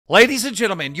Ladies and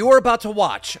gentlemen, you are about to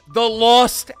watch the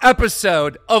lost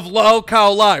episode of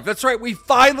Lolcow Live. That's right, we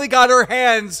finally got our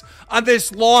hands on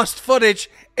this lost footage,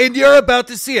 and you're about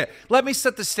to see it. Let me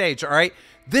set the stage, all right?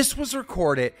 This was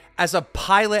recorded as a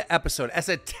pilot episode, as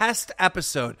a test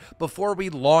episode before we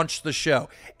launched the show.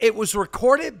 It was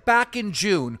recorded back in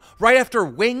June, right after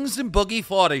Wings and Boogie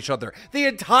fought each other. The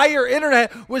entire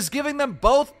internet was giving them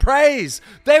both praise.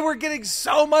 They were getting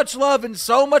so much love and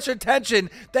so much attention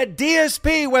that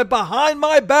DSP went behind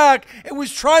my back and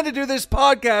was trying to do this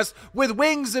podcast with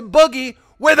Wings and Boogie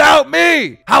without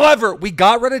me. However, we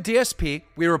got rid of DSP,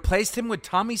 we replaced him with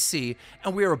Tommy C,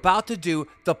 and we were about to do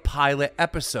the pilot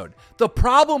episode. The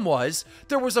problem was,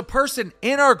 there was a person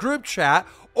in our group chat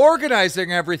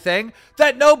organizing everything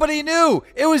that nobody knew.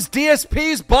 It was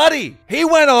DSP's buddy. He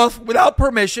went off without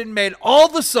permission, made all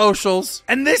the socials,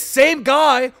 and this same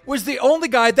guy was the only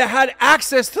guy that had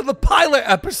access to the pilot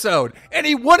episode, and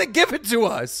he wouldn't give it to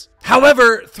us.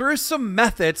 However, through some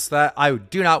methods that I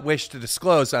do not wish to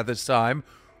disclose at this time,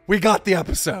 we got the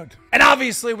episode. And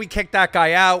obviously, we kicked that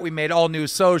guy out. We made all new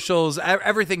socials.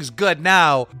 Everything's good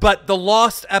now. But the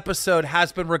lost episode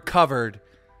has been recovered,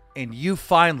 and you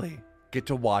finally get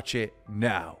to watch it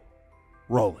now.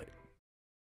 Roll it.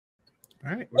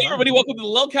 All right. Hey, everybody. Welcome to the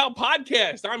Lolcow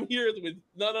Podcast. I'm here with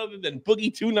none other than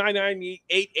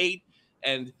Boogie2988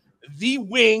 and the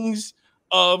Wings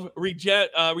of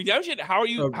Redemption. How are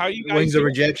you? How are you guys? Wings doing? of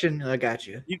Rejection. I got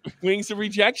you. Wings of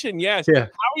Rejection. Yes. Yeah. How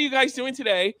are you guys doing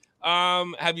today?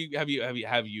 Have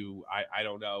you? I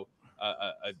don't know.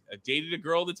 Dated a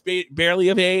girl that's barely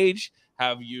of age?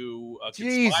 Have you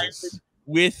conspired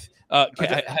with? Have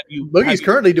you? Boogie's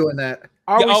currently doing that.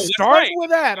 Are we starting with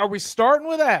that? Are we starting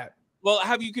with that? Well,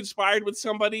 have you conspired with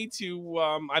somebody to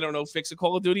I don't know, fix a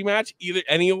Call of Duty match? Either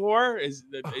any or is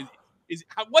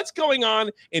what's going on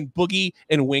in Boogie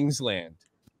and Wings land?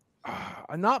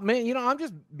 Not me. You know, I'm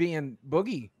just being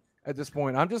Boogie at this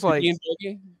point. I'm just like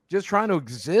just trying to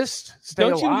exist, stay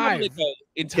Don't alive. You have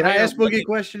like Can I ask Boogie a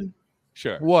question?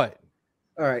 Sure. What?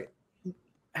 All right.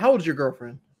 How old's your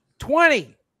girlfriend?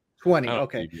 20. 20.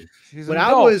 Okay. She's when an I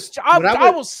adult. was, I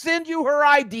will send you her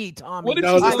ID, Tommy. What if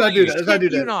no, let's not do that. Let's not do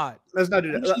that. Let's not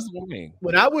do that. She's lying.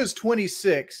 When I was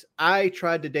 26, I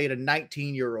tried to date a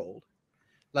 19-year-old.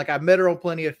 Like, I met her on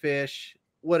Plenty of Fish,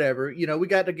 whatever. You know, we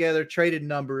got together, traded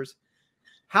numbers.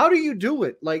 How do you do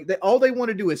it? Like, all they want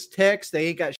to do is text. They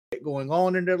ain't got shit going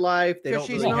on in their life. They don't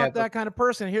she's really not have that kind of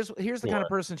person. Here's the kind of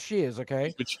person she is,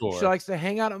 okay? Sure. She likes to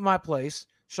hang out at my place.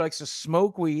 She likes to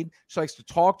smoke weed. She likes to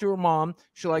talk to her mom.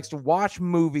 She likes to watch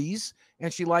movies,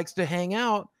 and she likes to hang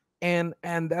out. And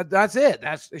that's it.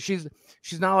 She's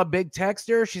not a big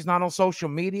texter. She's not on social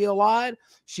media a lot.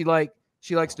 She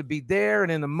likes to be there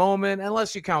and in the moment,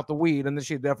 unless you count the weed, and then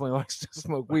she definitely likes to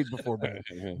smoke weed before bed.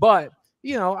 But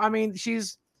you know, I mean,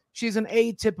 she's an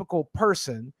atypical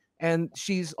person, and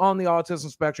she's on the autism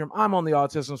spectrum. I'm on the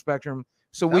autism spectrum,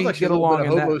 so we get along.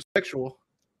 Homosexual.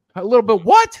 A little bit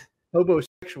what?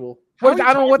 Homosexual.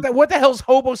 I don't know what the hell's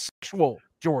homosexual,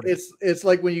 Jordan. It's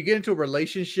like when you get into a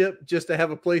relationship just to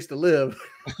have a place to live.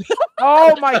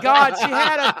 Oh my God,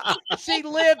 she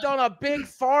lived on a big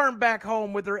farm back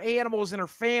home with her animals and her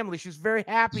family. She was very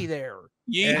happy there.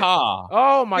 Yeehaw!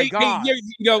 Oh my God! You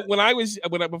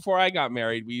know, before I got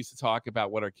married, we used to talk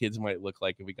about what our kids might look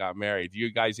like if we got married. Do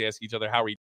you guys ask each other how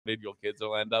your kids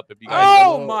will end up if you guys?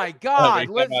 Oh my God!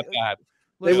 How about that?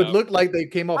 They would look like they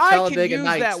came off Talladega Nights.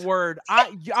 I can use that word.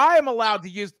 I am allowed to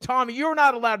use. Tommy, you're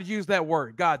not allowed to use that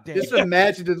word. God damn. Just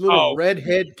imagine the little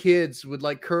redhead kids with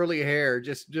like curly hair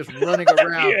just running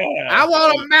around. Yeah. I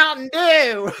want a Mountain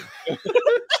Dew.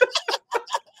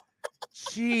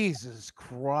 Jesus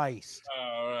Christ.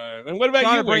 All right. And what about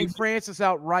Trying you? To bring Francis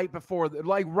out right before,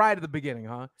 right at the beginning,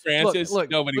 huh? Francis, look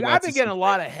nobody. I've been getting a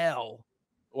lot of hell.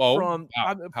 Well,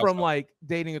 from like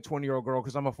dating a 20-year-old girl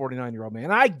because I'm a 49-year-old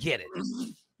man. I get it.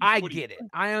 I get it.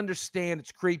 I understand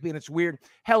it's creepy and it's weird.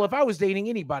 Hell, if I was dating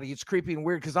anybody, it's creepy and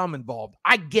weird because I'm involved.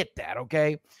 I get that,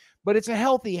 okay? But it's a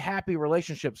healthy, happy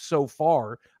relationship so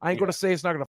far. I ain't going to say it's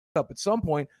not going to fuck up at some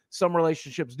point. Some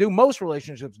relationships do. Most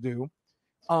relationships do.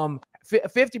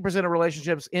 50% of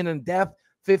relationships end in death.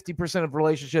 50% of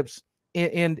relationships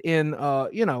end in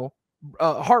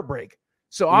heartbreak.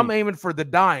 So I'm aiming for the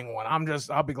dying one.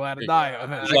 I'll be glad to die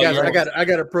on that. I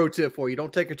got a pro tip for you.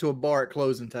 Don't take her to a bar at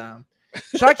closing time.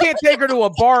 So I can't take her to a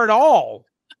bar at all.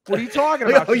 What are you talking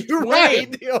about? Oh, you're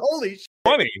right. Holy shit.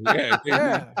 Funny.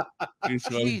 Yeah.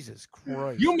 Jesus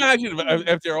Christ. You imagine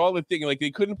if they're all the thing, like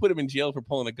they couldn't put him in jail for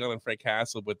pulling a gun on Frank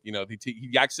Castle, but you know,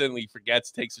 he accidentally forgets,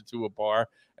 takes her to a bar,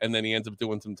 and then he ends up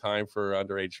doing some time for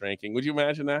underage drinking. Would you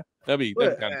imagine that? That'd be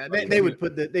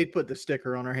they'd put the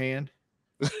sticker on her hand.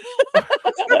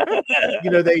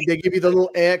 you know, they give you the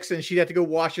little X, and she'd have to go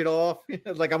wash it off.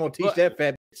 Like, I'm gonna teach that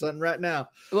fat bitch something right now.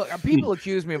 Look, people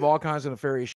accuse me of all kinds of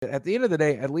nefarious shit. At the end of the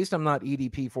day, at least I'm not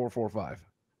EDP 445.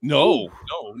 No.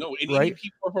 And Right? EDP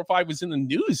 445 was in the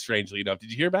news, strangely enough.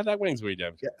 Did you hear about that, Wings?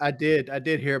 Yeah, I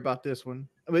did hear about this one,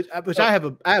 which I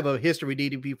have a history with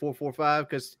EDP 445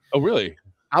 because really?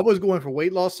 I was going for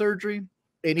weight loss surgery,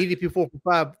 and EDP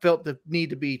 445 felt the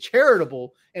need to be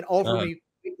charitable and offer me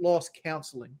weight loss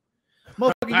counseling.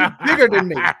 Motherfucker, you're bigger than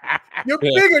me. You're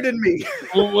bigger than me.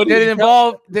 Well, did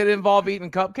it involve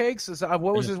eating cupcakes?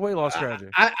 What was his weight loss strategy?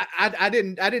 I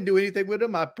didn't do anything with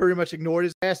him. I pretty much ignored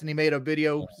his ass, and he made a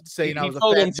video saying I was a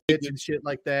fat bitch and shit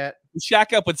like that.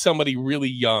 Shack up with somebody really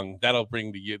young. That'll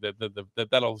bring you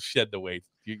that'll shed the weight.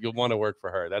 You'll want to work for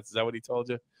her. Is that what he told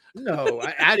you? No,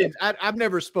 I didn't. I've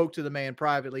never spoke to the man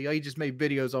privately. He just made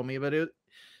videos on me, but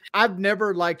I've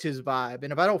never liked his vibe.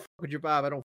 And if I don't fuck with your vibe, I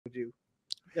don't fuck with you.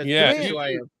 That's who I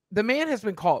am. The man has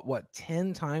been caught, what,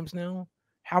 10 times now?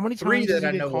 How many times? Three that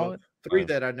I know of. Three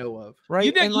that I know of. Right?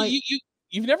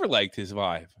 You've never liked his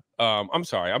vibe. I'm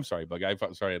sorry, Bug.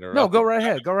 I'm sorry to interrupt. No, go right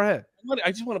ahead. Go right ahead.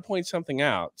 I just want to point something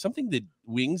out. Something that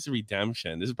Wings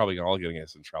Redemption, this is probably all getting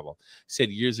us in trouble, said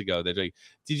years ago that, like,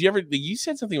 you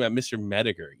said something about Mr.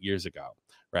 Mediger years ago,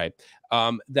 right?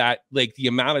 That, like, the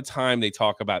amount of time they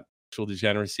talk about sexual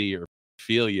degeneracy or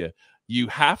pedophilia, you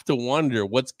have to wonder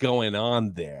what's going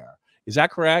on there. Is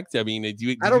that correct? I mean,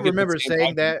 I don't remember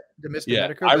saying that to Mr.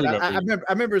 Mediger, but I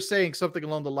remember saying something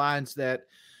along the lines that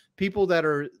people that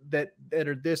are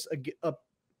this up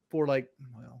for, like,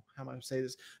 well, how am I going to say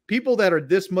this? People that are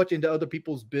this much into other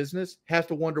people's business have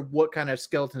to wonder what kind of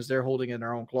skeletons they're holding in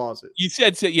their own closet. You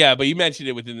said so, yeah, but you mentioned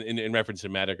it in reference to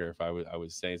Mediger. If I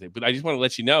was saying something, but I just want to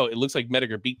let you know, it looks like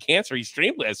Mediger beat cancer. He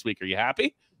streamed last week. Are you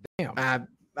happy? Damn.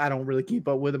 I don't really keep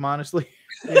up with him, honestly.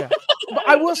 Yeah. But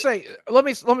I will say, let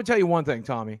me tell you one thing,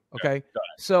 Tommy. Okay.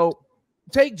 So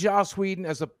take Joss Whedon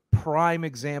as a prime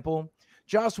example.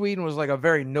 Joss Whedon was like a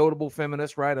very notable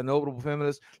feminist, right? A notable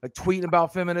feminist, like tweeting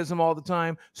about feminism all the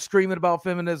time, screaming about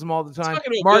feminism all the time,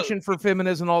 marching for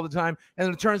feminism all the time. And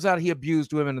then it turns out he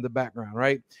abused women in the background,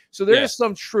 right? So there is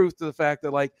some truth to the fact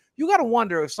that, like, you got to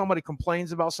wonder if somebody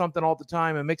complains about something all the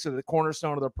time and makes it the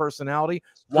cornerstone of their personality,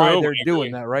 why they're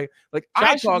doing that, right? Like,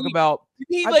 I talk about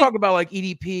like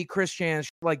EDP, Christian,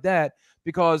 shit like that,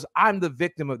 because I'm the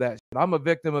victim of that shit. I'm a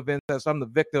victim of incest. I'm the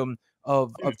victim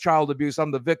of child abuse.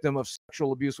 I'm the victim of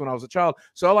sexual abuse when I was a child.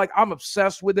 So I'm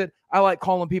obsessed with it. I like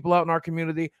calling people out in our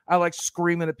community. I like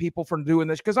screaming at people for doing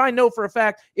this because I know for a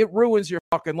fact it ruins your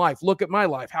fucking life. Look at my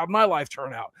life. How'd my life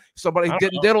turn out? If somebody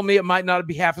didn't diddle me, it might not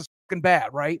be half as fucking bad,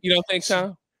 right? You don't think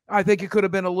so? I think it could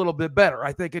have been a little bit better.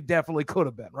 I think it definitely could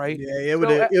have been, right? Yeah, it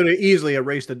would have easily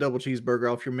erased a double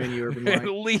cheeseburger off your menu every night. At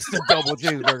least a double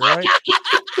cheeseburger, right?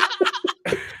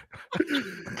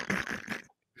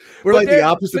 We're like the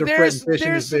opposite of Fred and Fish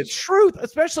in this bitch. There's truth,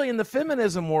 especially in the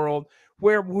feminism world,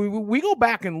 where we go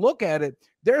back and look at it.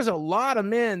 There's a lot of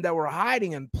men that were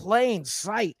hiding in plain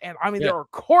sight. And I mean, there are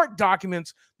court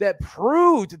documents that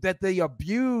proved that they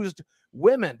abused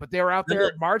women, but they were out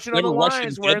there marching on the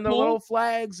lines, wearing their little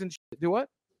flags and shit. Do what?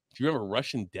 Do you remember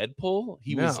Russian Deadpool?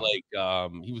 He was like,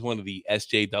 he was one of the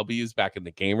SJWs back in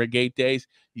the Gamergate days.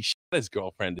 He shot his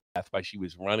girlfriend to death while she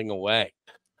was running away.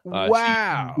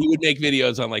 Wow. He would make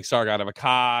videos on like Sargon of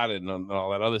Akkad and on all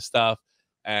that other stuff.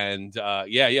 And he got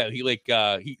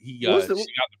the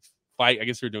fight. I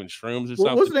guess they were doing shrooms or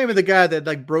something. What's the name of the guy that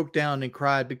like broke down and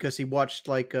cried because he watched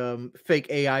like fake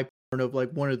AI porn of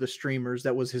like one of the streamers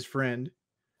that was his friend?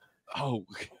 Oh,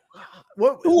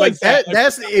 what like that?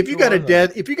 That's if you got a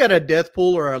death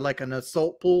pool or like an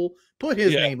assault pool, put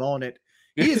his name on it.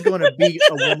 He is going to beat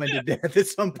a woman to death at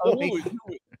some point.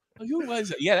 Who was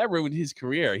it? Yeah, that ruined his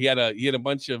career. He had a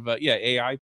bunch of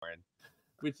AI porn,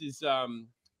 which is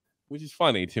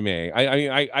funny to me.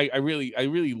 I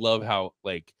really love how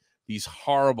like these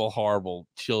horrible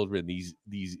children, these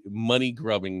money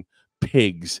grubbing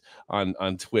pigs on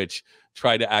Twitch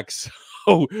try to act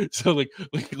so like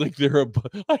they're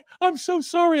I'm so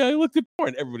sorry I looked at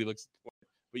porn. Everybody looks at porn.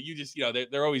 But you just,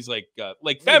 they're always like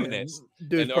feminists.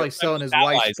 Dude's probably selling his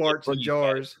wife's farts in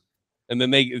jars. And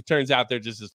then it turns out they're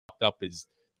just as fucked up as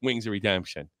Wings of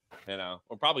Redemption, or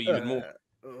probably even more.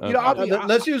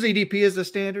 Let's use EDP as the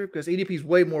standard because EDP is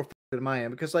way more than I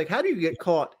am. Because like, how do you get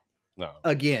caught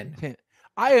again?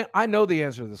 I know the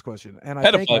answer to this question, and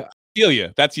I think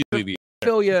pedophilia. That's usually the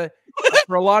pedophilia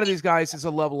for a lot of these guys is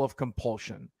a level of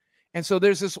compulsion. And so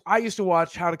there's this. I used to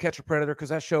watch How to Catch a Predator because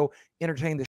that show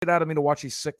entertained the shit out of me to watch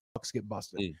these sick fucks get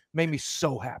busted. Made me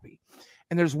so happy.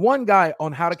 And there's one guy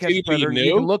on How to Catch a Predator.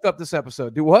 You can look up this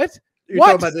episode. Do what? You're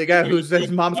talking about the guy whose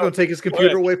mom's going to take his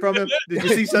computer away from him? Did you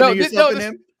see something yourself in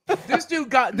him?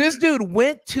 This dude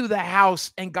went to the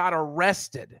house and got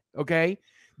arrested. Okay.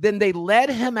 Then they let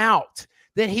him out.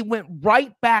 Then he went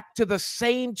right back to the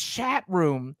same chat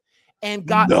room and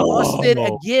got busted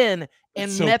again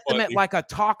and met them at like a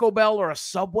Taco Bell or a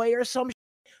Subway or some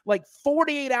like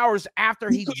 48 hours after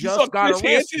he just got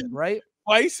arrested, right?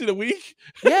 Twice in a week?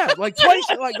 Yeah, like twice,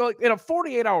 like in a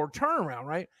 48-hour turnaround,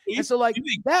 right? And so like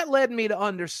that led me to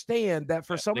understand that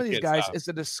for some of these guys, it's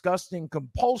a disgusting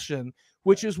compulsion,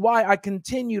 which is why I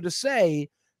continue to say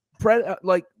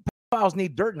like pedophiles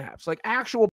need dirt naps, like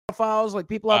actual pedophiles, like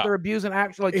people out there abusing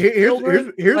actual like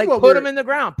children, here's like what put them in the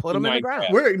ground, put them in the ground.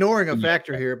 We're ignoring a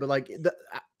factor here, but like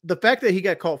the fact that he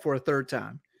got caught for a third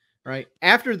time, right?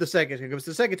 After the second, it was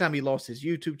the second time he lost his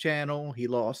YouTube channel, he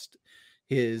lost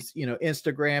his,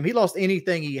 Instagram, he lost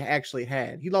anything he actually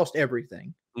had. He lost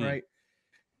everything, right?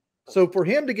 So for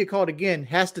him to get caught again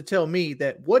has to tell me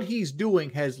that what he's doing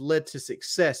has led to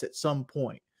success at some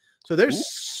point. So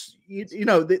there's,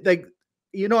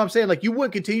 what I'm saying? Like you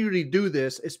wouldn't continually do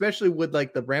this, especially with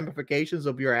like the ramifications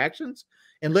of your actions,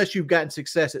 unless you've gotten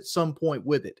success at some point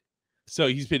with it. So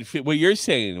he's been, what you're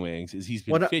saying, Wings, is he's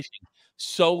been fishing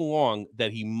so long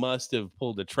that he must have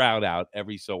pulled a trout out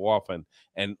every so often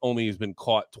and only has been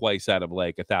caught twice out of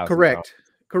like 1,000. Correct.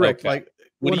 Okay. Like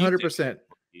 100%.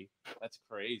 That's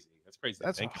crazy.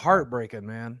 That's heartbreaking,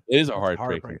 man. It is a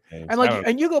heartbreaking thing. And like,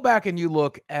 and you go back and you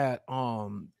look at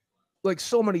like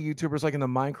so many YouTubers like in the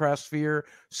Minecraft sphere,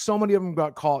 so many of them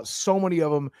got caught, so many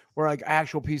of them were like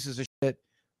actual pieces of shit.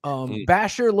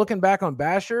 Basher, looking back on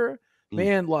Basher,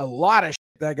 man, a lot of shit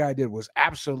that guy did was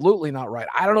absolutely not right.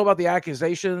 I don't know about the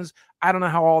accusations. I don't know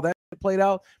how all that played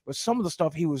out, but some of the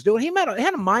stuff he was doing, he had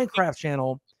a Minecraft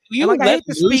channel. You like, I hate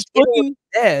to speak ill of the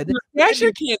dead.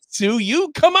 Basher can't sue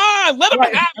you. Come on, let him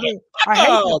have it. I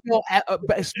hate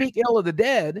to speak ill of the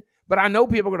dead, but I know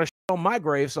people are going to shit on my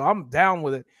grave, so I'm down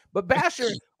with it. But Basher,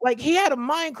 like, he had a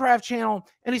Minecraft channel,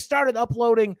 and he started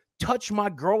uploading touch my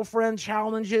girlfriend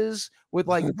challenges with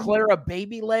like Clara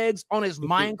baby legs on his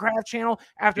Minecraft channel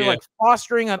after like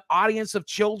fostering an audience of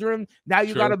children. Now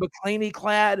you got a bikini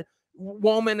clad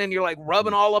woman and you're like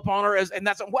rubbing all up on her and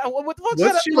that's what's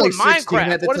that up to in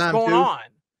Minecraft? What is going on?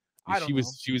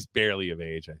 She was barely of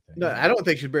age, I think. No, I don't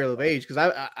think she's barely of age because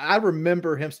I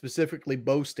remember him specifically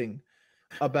boasting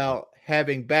about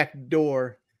having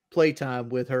backdoor playtime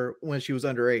with her when she was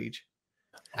underage.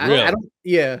 Really? I don't.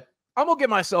 Yeah. I'm gonna get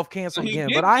myself canceled again,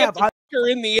 but I have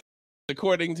in the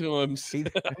according to him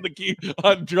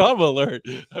on Drama Alert.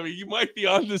 I mean, you might be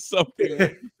onto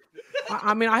something.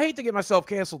 I mean, I hate to get myself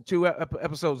canceled 2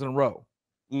 episodes in a row.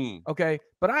 Okay,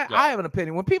 but I have an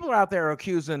opinion. When people are out there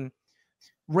accusing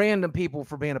random people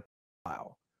for being a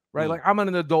pedophile, right? Like I'm in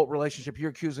an adult relationship,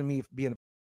 you're accusing me of being a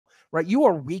pedophile, right? You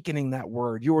are weakening that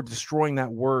word. You are destroying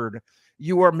that word.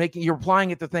 You're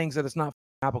applying it to things that it's not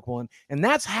applicable in, and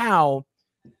that's how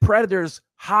predators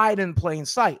hide in plain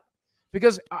sight,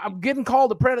 because I'm getting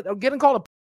called a predator. I'm getting called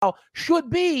a pedophile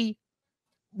should be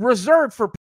reserved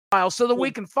for pedophiles so that we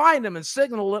can find them and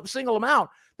single them out.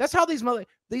 That's how these motherfuckers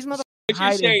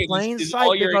hide in plain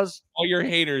sight because all your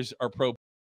haters are pro.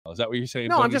 Is that what you're saying?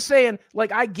 No, Boogie? I'm just saying.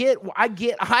 Like I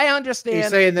understand. He's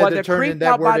saying that what they're creeped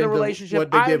out by the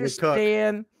relationship. I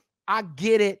understand. I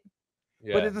get it.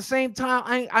 Yeah. But at the same time,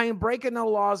 I ain't breaking no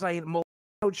laws. I ain't no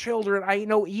children. I ain't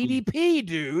no EDP,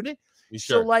 dude.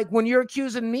 So like when you're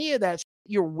accusing me of that,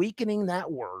 you're weakening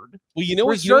that word. Well, you know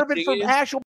what? Reserve it for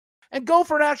actual and go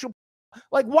for an actual.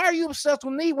 Like, why are you obsessed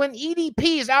with me when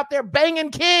EDP is out there banging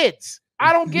kids?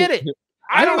 I don't get it.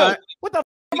 I don't know. What the f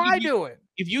am I doing?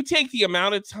 If you take the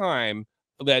amount of time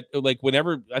that, like,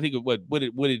 whenever I think what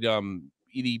did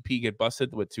EDP get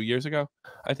busted? 2 years ago?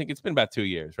 I think it's been about 2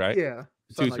 years, right? Yeah.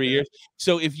 2-3 years.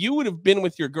 So if you would have been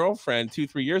with your girlfriend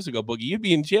 2-3 years ago, Boogie, you'd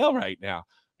be in jail right now.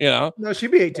 You know? No,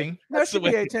 she'd be 18. No, she'd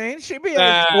be 18. She'd be 18.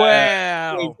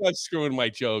 Wow. Stop screwing my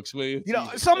jokes. You know,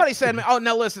 somebody said to me, oh,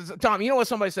 now listen, Tom, you know what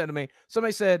somebody said to me?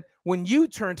 Somebody said, when you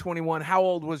turned 21, how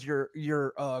old was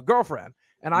your girlfriend?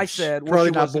 And I said, well,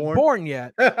 she wasn't born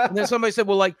yet. And then somebody said,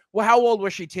 well, how old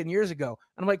was she 10 years ago?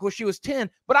 And I'm like, well, she was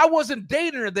 10, but I wasn't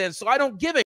dating her then, so I don't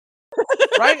give a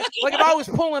right? Like if I was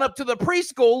pulling up to the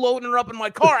preschool, loading her up in my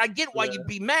car, I get why you'd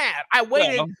be mad. I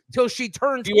waited till she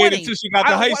turned 20. You waited till she got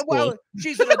to high school. Well,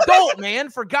 she's an adult, man.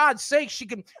 For God's sake, she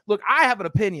can look. I have an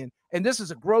opinion, and this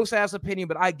is a gross ass opinion,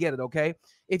 but I get it. Okay,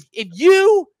 if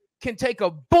you can take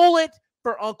a bullet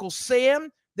for Uncle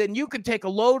Sam, then you can take a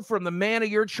load from the man of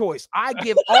your choice. I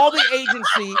give all the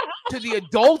agency to the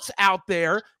adults out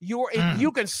there. You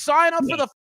can sign up for the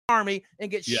Army and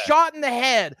get shot in the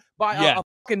head by a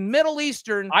fucking Middle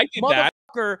Eastern motherfucker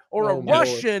or a Oh, my Lord.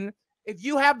 Russian. If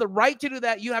you have the right to do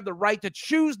that, you have the right to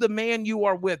choose the man you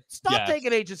are with. Stop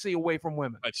taking agency away from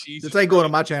women. But she's This ain't going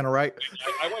on my channel, right?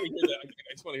 I want to hear that.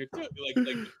 I just want to hear too. Like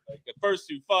the first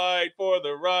to fight for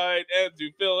the right and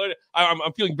to fill it.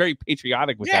 I'm feeling very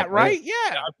patriotic with that. Right? Yeah,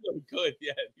 I'm feeling good.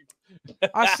 Yeah.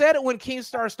 I said it when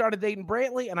Keemstar started dating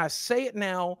Brantley, and I say it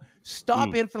now. Stop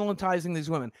infantilizing these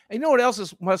women. And you know what else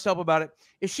is messed up about it?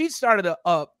 If she started an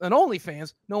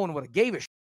OnlyFans, no one would have gave a shit.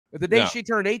 But the day she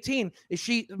turned 18, if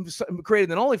she created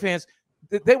an OnlyFans,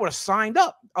 they would have signed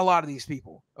up a lot of these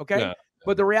people. Okay. Yeah.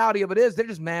 But the reality of it is they're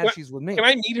just mad she's with me. Can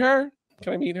I meet her?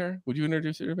 Would you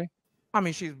introduce her to me? I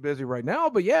mean, she's busy right now,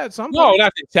 but yeah, at some point. No,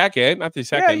 not the second. Yeah,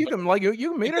 you can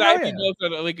you can meet her.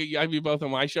 I'd be both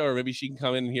on my show, or maybe she can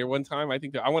come in here one time. I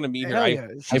think I want to meet her. I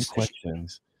have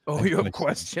questions. Oh, you have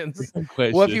questions?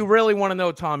 Well, if you really want to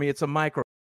know, Tommy, it's a micro.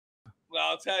 Well,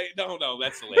 I'll tell you. No,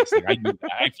 that's the last thing. I knew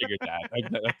that. I figured that. I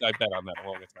bet on that a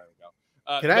long time ago.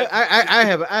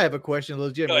 I have a question,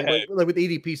 legitimately, like with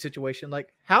the EDP situation.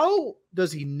 Like, how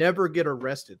does he never get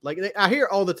arrested? Like, I hear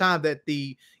all the time that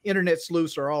the internet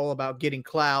sleuths are all about getting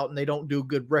clout and they don't do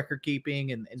good record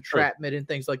keeping and entrapment and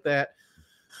things like that.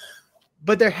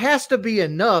 But there has to be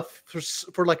enough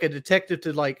for like a detective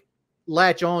to like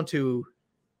latch onto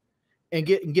and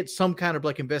get some kind of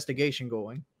like investigation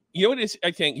going. You know what it is?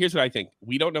 Here's what I think.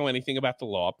 We don't know anything about the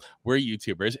law. We're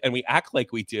YouTubers and we act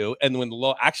like we do. And when the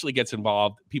law actually gets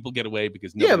involved, people get away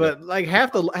because but like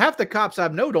half the cops I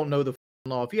know don't know the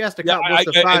law. If you ask the cop what's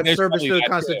the 5 service to the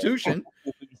Constitution,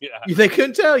 they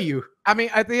couldn't tell you. I mean,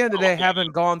 at the end of the day,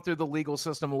 having gone through the legal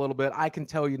system a little bit, I can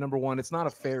tell you, number one, it's not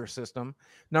a fair system.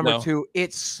 Number two,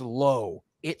 it's slow.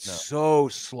 It's so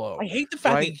slow. I hate the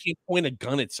fact that you can't point a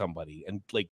gun at somebody and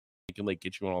like can like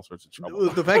get you in all sorts of trouble.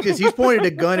 The fact is, he's pointed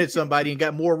a gun at somebody and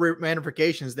got more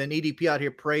ramifications than EDP out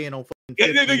here preying on.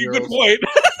 Good point.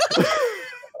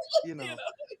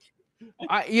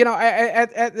 At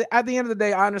the end of the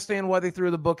day, I understand why they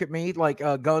threw the book at me. Like,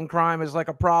 gun crime is like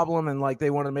a problem, and like they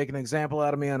wanted to make an example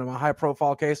out of me in a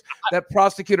high-profile case. That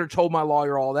prosecutor told my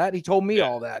lawyer all that. He told me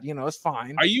all that. It's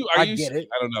fine. Are you? I get it.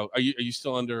 I don't know. Are you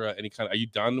still under any kind? Are you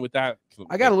done with that?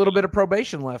 I got a little bit of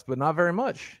probation left, but not very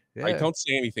much. Yeah. Right, don't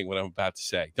say anything what I'm about to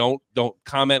say. Don't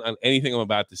comment on anything I'm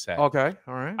about to say. Okay,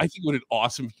 all right. I think it would have been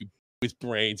awesome if you his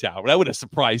brains out. That would have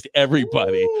surprised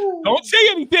everybody. Ooh. Don't say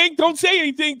anything. Don't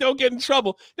get in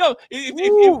trouble. No,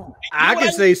 if I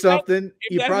can say something.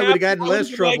 You probably would have gotten less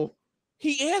trouble. Like,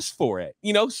 he asked for it,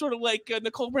 sort of like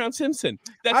Nicole Brown Simpson.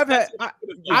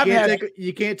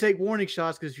 You can't take warning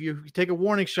shots because if you take a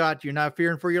warning shot, you're not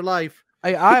fearing for your life.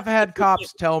 I've had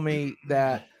cops tell me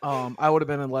that I would have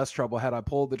been in less trouble had I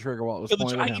pulled the trigger while it was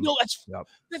pointed at him.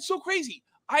 That's so crazy.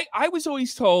 I was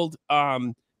always told,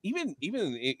 even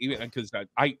because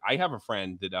I have a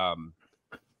friend that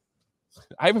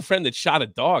shot a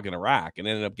dog in Iraq and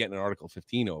ended up getting an Article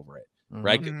 15 over it.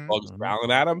 Right, the dog was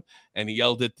growling at him, and he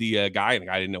yelled at the guy, and the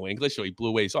guy didn't know English, so he blew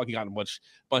away his dog. He got in a bunch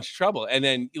of trouble. And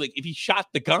then, like, if he shot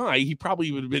the guy, he probably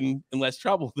would have been in less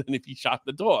trouble than if he shot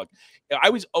the dog. I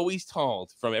was always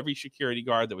told from every security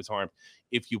guard that was harmed,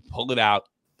 if you pull it out,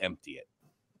 empty it.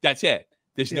 That's it.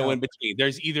 There's no in between.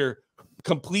 There's either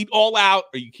complete all out,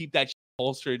 or you keep that shit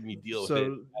holstered and you deal with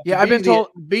it. Yeah, I've been told,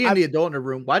 being the adult in the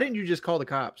room, why didn't you just call the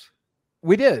cops?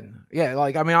 We did. Yeah.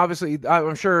 Like, I mean, obviously,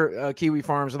 I'm sure Kiwi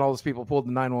Farms and all those people pulled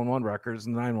the 911 records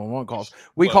and the 911 calls.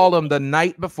 We called them the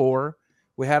night before.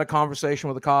 We had a conversation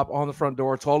with a cop on the front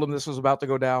door, told them this was about to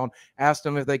go down, asked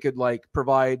them if they could like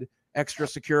provide extra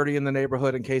security in the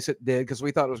neighborhood in case it did, because we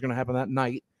thought it was going to happen that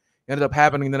night. Ended up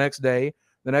happening the next day.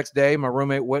 The next day, my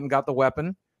roommate went and got the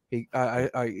weapon. He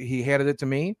handed it to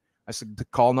me. I said,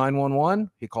 call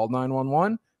 911. He called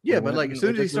 911. Yeah, but like as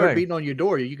soon as he started beating on your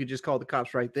door, you could just call the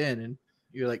cops right then, and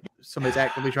you're like, somebody's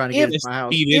actively trying to get into my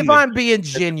house. If I'm being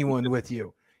genuine with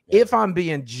you,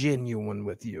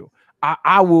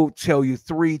 I will tell you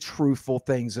 3 truthful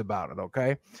things about it.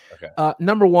 Okay.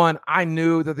 Number one, I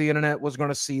knew that the internet was going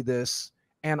to see this,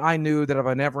 and I knew that if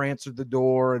I never answered the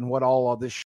door and what all of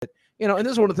this shit, and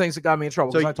this is one of the things that got me in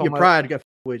trouble. So I told your pride got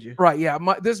with you, right? Yeah. I'm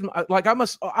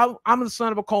the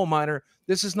son of a coal miner.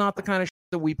 This is not the kind of shit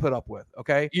that we put up with.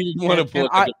 Okay. You didn't want to put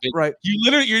right.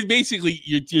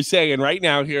 You're saying right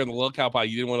now here in the Lolcow pod,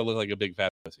 you didn't want to look like a big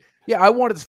fat pussy. Yeah, I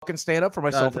wanted to fucking stand up for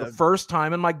myself for the first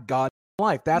time in my goddamn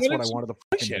life. That's what I wanted to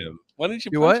fucking do. Why didn't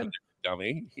you punch him,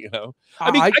 dummy?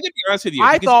 I mean, I can be honest with you.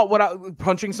 I thought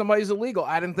punching somebody is illegal.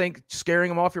 I didn't think scaring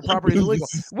them off your property is illegal.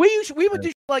 We would do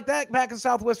shit like that back in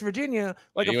Southwest Virginia,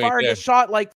 like a fire gets shot,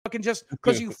 like fucking just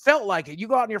because you felt like it. You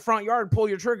go out in your front yard and pull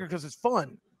your trigger because it's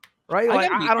fun. right? I Like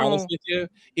gotta be I don't honest know. with you.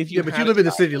 If you but you had live a in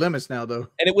the shot- city limits now, though.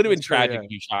 and it would have been That's true, tragic yeah.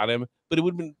 if you shot him, but it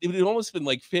would almost been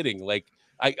like fitting. Like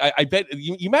I bet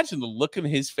you imagine the look in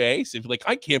his face if like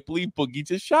I can't believe Boogie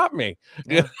just shot me.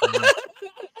 Yeah,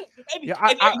 And, Yeah,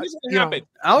 and here's what you know, happened.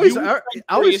 I always, You would I have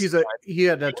always died he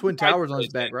had You would twin have died in towers on his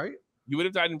prison. back, right? You would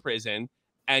have died in prison,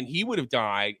 and he would have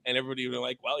died, and everybody would have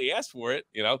like, well, he asked for it.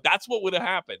 That's what would have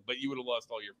happened, but you would have lost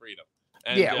all your freedom.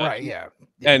 And, right, yeah.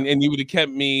 And you would have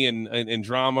kept me in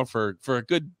drama for a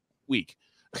good week.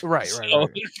 Right. So-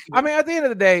 I mean, at the end of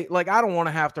the day, like I don't want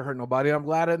to have to hurt nobody. I'm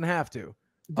glad I didn't have to.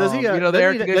 Does he? The air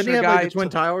Doesn't he conditioner have guy like the twin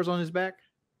took- towers on his back?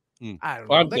 I don't Well,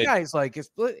 know. I'm The good. guy's like,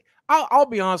 I'll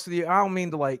be honest with you. I don't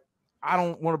mean to like. I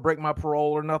don't want to break my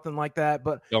parole or nothing like that,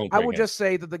 but Don't I bring would it. just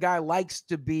say that the guy likes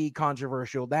to be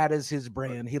controversial. That is his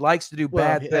brand. He likes to do Well,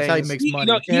 bad that's how he things makes He-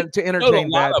 money. he and to showed a entertain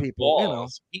lot bad of people.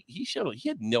 balls. He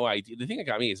had no idea. The thing that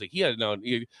got me is like he had no.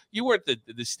 You weren't the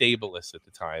stabilist at the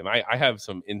time. I have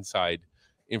some inside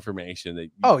information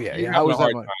that. Oh, yeah, you're yeah, I having was a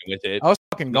hard that time with it. I was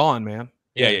fucking gone, man.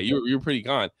 Yeah, you're pretty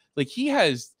gone. Like he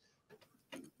has,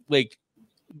 like,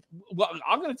 well,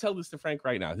 I'm gonna tell this to Frank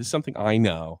right now. This is something I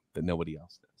know that nobody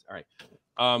else does. All right,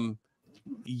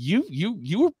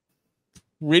 you were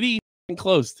pretty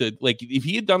close to like if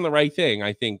he had done the right thing.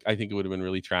 I think it would have been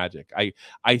really tragic.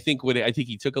 I think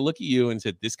he took a look at you and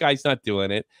said, "This guy's not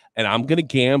doing it, and I'm gonna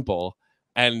gamble."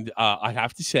 And I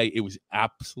have to say, it was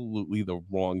absolutely the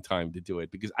wrong time to do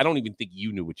it because I don't even think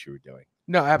you knew what you were doing.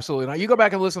 No, absolutely not. You go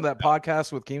back and listen to that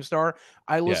podcast with Keemstar.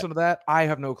 I listened to that. I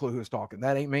have no clue who's talking.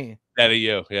 That ain't me. That are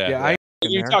you? Yeah. Yeah, I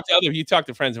You talk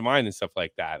to friends of mine and stuff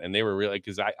like that, and they were really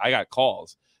because I got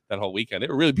calls that whole weekend.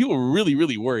 People were really,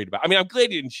 really worried about. I mean, I'm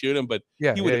glad you didn't shoot him, but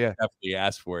Yeah, you would have yeah. definitely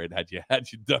asked for it had you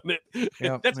done it.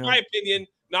 Yeah, That's yeah. my opinion,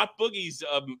 not Boogie's.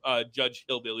 Judge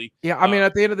Hillbilly. Yeah, I mean,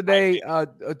 at the end of the day,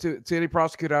 to any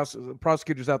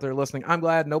prosecutors out there listening, I'm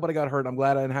glad nobody got hurt. I'm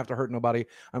glad I didn't have to hurt nobody.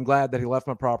 I'm glad that he left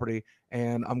my property,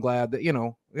 and I'm glad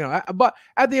that but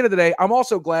at the end of the day, I'm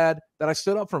also glad that I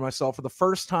stood up for myself for the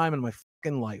first time in my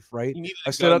fucking life. Right, You needed I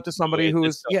a stood gun up to somebody do it. who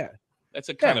is That's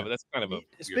kind of a.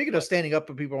 Speaking of standing up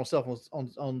for people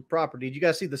on property, did you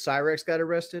guys see the Cyrex got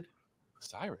arrested?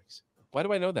 Cyrex. Why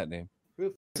do I know that name?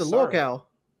 It's a Lolcow.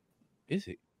 Is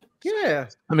it Yeah.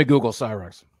 Let me Google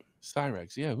Cyrex.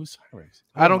 Cyrex? Yeah, who's Cyrex?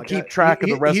 I Oh don't my keep God. track of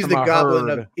the rest He's of the my goblin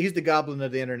herd. he's the goblin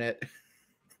of the internet.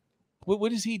 What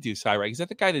does he do? Cyrex? Is that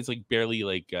the guy that's like barely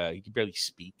he can barely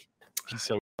speak? He's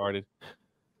so retarded.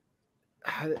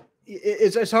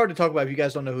 It's hard to talk about if you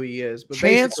guys don't know who he is. But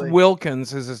Chance basically-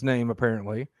 Wilkins is his name,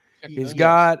 apparently. He's Yeah.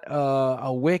 got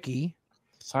a wiki.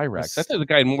 Cyrex. That's the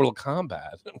guy in Mortal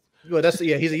Kombat. Well,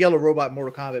 he's a yellow robot in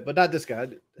Mortal Kombat, but not this guy.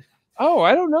 Oh,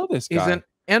 I don't know this guy. He's an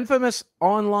infamous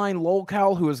online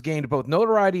lolcow who has gained both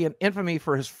notoriety and infamy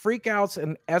for his freakouts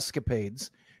and escapades.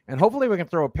 And hopefully we can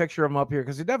throw a picture of him up here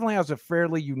because he definitely has a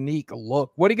fairly unique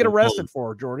look. What did he get arrested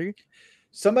for, Jordy?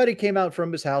 Somebody came out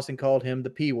from his house and called him the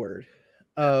P word.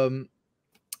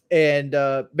 And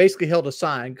basically held a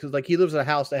sign because like he lives in a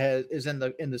house that is in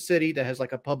the city that has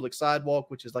like a public sidewalk,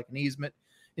 which is like an easement.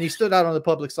 And he stood out on the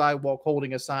public sidewalk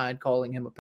holding a sign calling him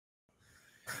a P.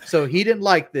 So he didn't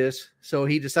like this, so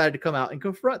he decided to come out and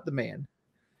confront the man.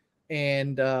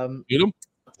 And Hit him?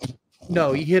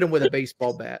 no, he hit him with a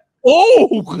baseball bat.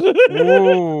 Oh,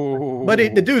 But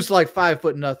the dude's like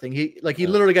 5'0". He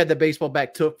literally got the baseball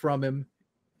bat took from him,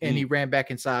 and he ran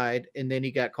back inside, and then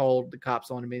he got called the cops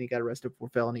on him, and he got arrested for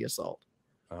felony assault.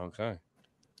 Okay.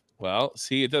 Well,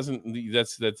 see, it doesn't.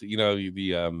 That's you know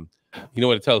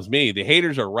what it tells me. The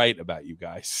haters are right about you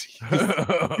guys.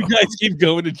 You guys keep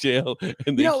going to jail,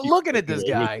 and they keep looking at this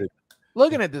going with guy. it.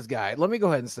 Looking at this guy, let me go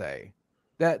ahead and say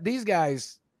that these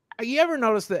guys. You ever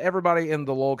notice that everybody in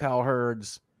the lolcow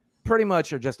herds pretty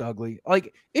much are just ugly?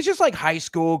 Like it's just like high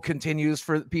school continues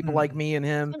for people like me and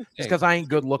him, just because I ain't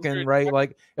good looking, right?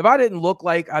 Like if I didn't look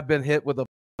like I've been hit with a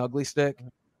ugly stick,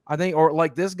 I think, or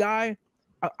like this guy,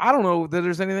 I don't know that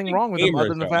there's anything wrong with him other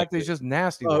than the fact that he's just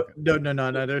nasty. Oh looking.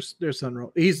 no. There's something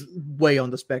wrong. He's way on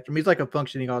the spectrum. He's like a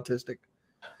functioning autistic.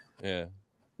 Yeah.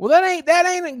 Well, that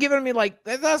ain't giving me like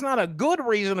that's not a good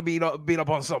reason to beat up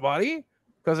on somebody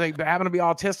because they happen to be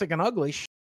autistic and ugly.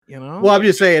 Well, I'm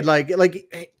just saying, like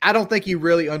I don't think he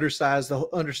really understands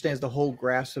the whole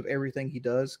grasp of everything he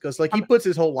does because like he puts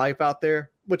his whole life out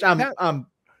there, which I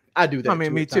do that. I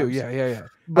mean, me too. Yeah.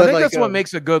 But I think like, that's what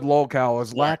makes a good lolcow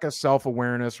is lack of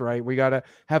self-awareness, right? We got to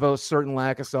have a certain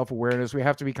lack of self-awareness. We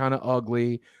have to be kind of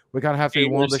ugly. We got to have to be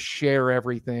willing to share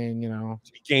everything,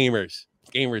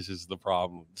 Gamers is the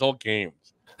problem. It's all games.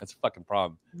 That's a fucking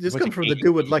problem. This comes from the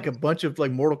dude with like a bunch of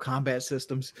like Mortal Kombat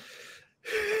systems.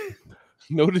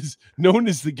 Known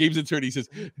as the games attorney says,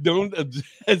 known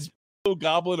as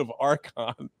Goblin of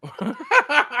Archon.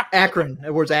 Akron.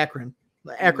 That word's Akron.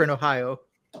 Akron, Ohio.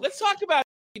 Let's talk about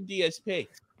DSP.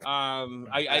 I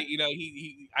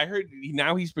heard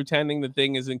now he's pretending the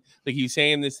thing isn't like he's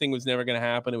saying this thing was never going to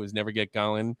happen. It was never get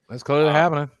going. That's clearly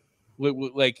happening.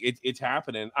 Like it's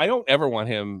happening. I don't ever want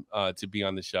him to be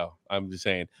on the show. I'm just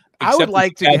saying. I would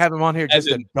like to have him on here just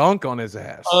to dunk on his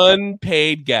ass.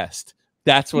 Unpaid guest.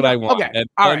 That's what I want. Okay. An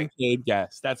unpaid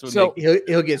guest. That's what. So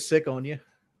he'll get sick on you.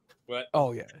 What?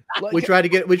 Oh yeah. We tried to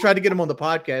get him on the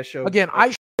podcast show. Again, I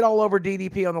shit all over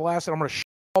DDP on the last one. I'm gonna shit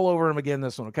all over him again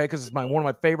this one, okay? Because it's one of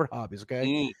my favorite hobbies.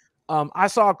 Okay. I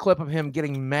saw a clip of him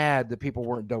getting mad that people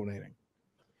weren't donating.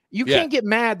 You can't get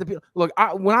mad that people look.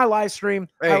 When I live stream,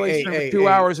 I live stream for 2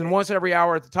 hours, and once every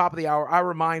hour at the top of the hour, I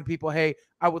remind people, "Hey,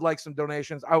 I would like some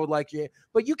donations. I would like you."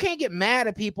 But you can't get mad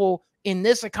at people in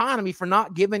this economy for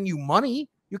not giving you money.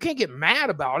 You can't get mad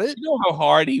about it. You know how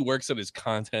hard he works on his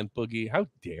content, Boogie? How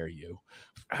dare you?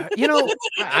 I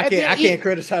can't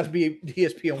criticize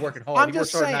DSP on working hard.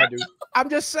 I'm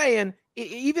just saying,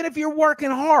 even if you're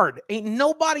working hard, ain't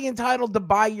nobody entitled to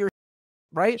buy your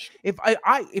right. If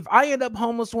I end up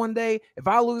homeless one day, if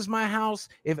I lose my house,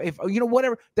 if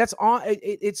whatever, that's on.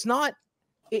 It's not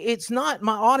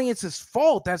my audience's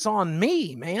fault. That's on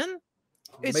me, man.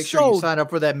 Make sure you sign up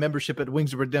for that membership at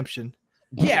Wings of Redemption.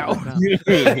 Yeah. I've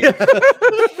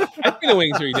been a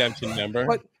Wings of Redemption member.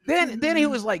 But then he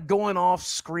was like going off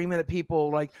screaming at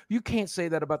people like, you can't say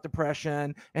that about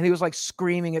depression. And he was like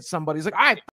screaming at somebody. He's like,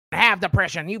 I have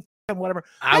depression. You whatever.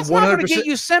 That's not going to get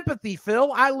you sympathy,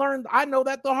 Phil. I know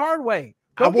that the hard way.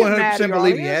 I 100%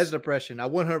 believe he has depression. I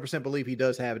 100% believe he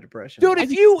does have depression. Dude,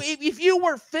 if you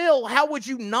were Phil, how would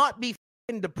you not be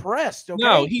depressed? Okay?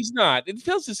 No, he's not.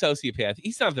 Phil's a sociopath.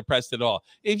 He's not depressed at all.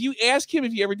 If you ask him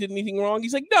if he ever did anything wrong,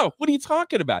 he's like, no. What are you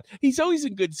talking about? He's always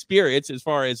in good spirits. As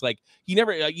far as like, you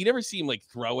never see him like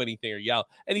throw anything or yell,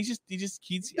 and he just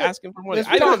keeps asking for money.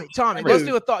 Tommy, let's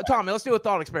do a thought. Tommy, let's do a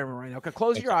thought experiment right now. Okay,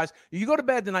 close your eyes. You go to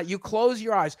bed tonight. You close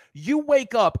your eyes. You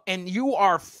wake up and you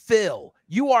are Phil.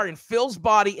 You are in Phil's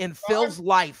body in Phil's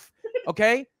life.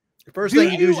 Okay. The first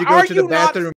thing you do is you go to the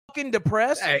bathroom. Fucking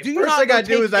depressed? Hey, first thing I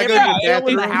do is I go to the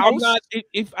bathroom.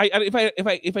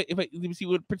 Let me see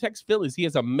what protects Phil is he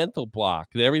has a mental block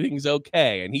that everything's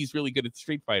okay, and he's really good at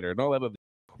Street Fighter and all that other.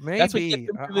 Maybe that's what gets him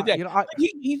through the day.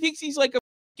 He thinks he's like a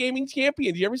gaming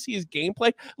champion. Do you ever see his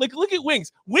gameplay? Like, look at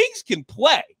Wings. Wings can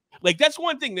play. Like, that's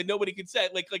one thing that nobody can say.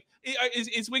 Like,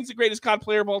 is Wings the greatest COD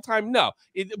player of all time? No,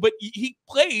 but he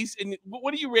plays. And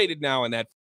what are you rated now in that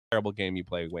terrible game you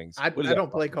play, Wings? I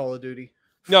don't play Call of Duty.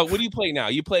 No, what do you play now?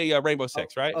 You play Rainbow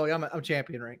Six, right? Oh, yeah, I'm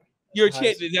champion rank. You're a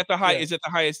champion. Is that the high? Yeah. Is that the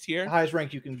highest tier? The highest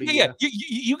rank you can be. Yeah.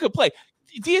 You could play.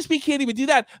 DSP can't even do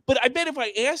that. But I bet if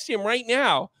I asked him right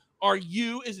now, "Are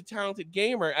you as a talented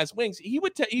gamer as Wings?" He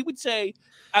would say,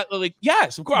 like,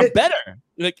 yes, of course, I'm better.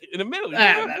 Like in a minute.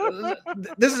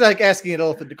 This is like asking an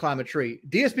elephant to climb a tree.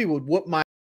 DSP would whoop my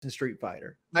in Street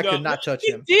Fighter. I could not touch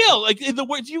him. Deal. Like in the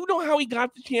words, you know how he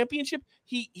got the championship?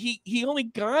 He only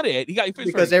got it. He got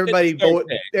because everybody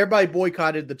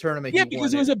boycotted the tournament. Yeah,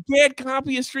 because it was a bad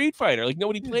copy of Street Fighter. Like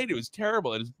nobody played it. It was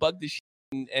terrible. It was bugged as shit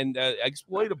and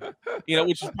exploitable.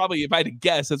 Which is probably, if I had to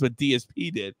guess, that's what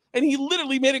DSP did. And he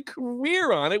literally made a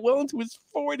career on it well into his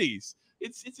 40s.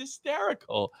 It's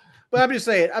hysterical. But I'm just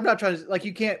saying, I'm not trying to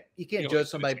you can't judge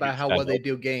somebody by how well they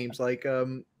do games. Like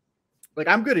I'm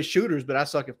good at shooters, but I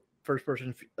suck at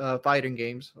first-person fighting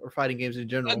games or fighting games in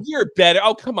general. You're better.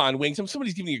 Oh, come on, Wings.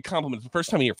 Somebody's giving you a compliment for the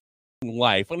first time in your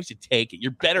life. Why don't you take it?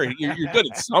 You're better. You're good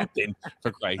at something,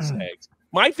 for Christ's sakes.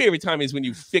 My favorite time is when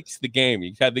you fix the game.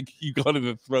 You go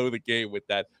to throw the game with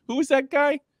that. Who was that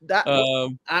guy?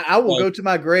 I will go to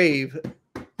my grave.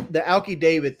 The Alki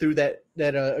David threw that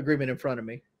agreement in front of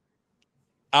me.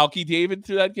 Alki David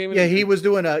threw that game. Yeah, he was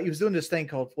doing this thing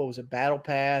called, what was it, Battle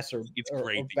Pass or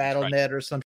Battle.net or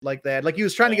something like that. Like he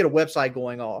was trying to get a website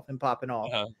going off and popping off.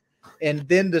 Uh-huh. And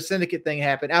then the syndicate thing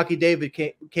happened. Alki David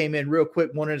came in real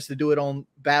quick, wanted us to do it on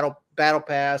Battle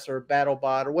Pass or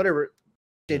BattleBot or whatever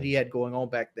shit he had going on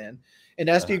back then. And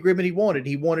that's the agreement he wanted.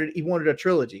 He wanted a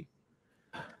trilogy.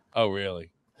 Oh,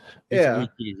 really? Yeah.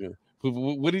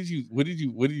 What did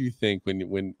you think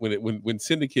when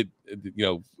Syndicate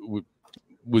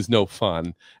was no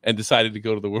fun and decided to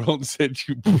go to the world and said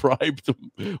you bribed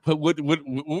them? What were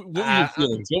your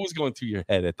feelings? What was going through your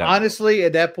head at that honestly point?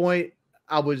 At that point,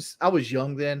 I was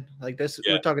young then. Like this,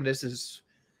 we're talking. This is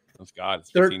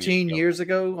 13 years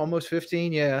ago, almost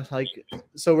 15. Yeah,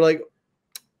 so we're like,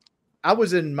 I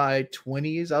was in my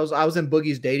 20s. I was in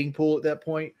Boogie's dating pool at that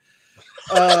point.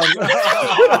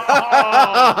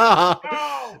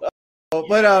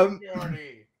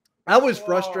 I was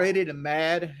frustrated and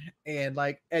mad, and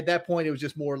like at that point, it was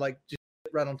just more like just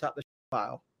right on top of the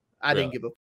pile. I didn't give a.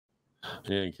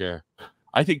 You didn't care.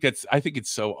 I think it's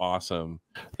so awesome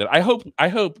that I hope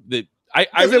that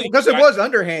because it was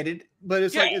underhanded, but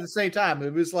it's like at the same time,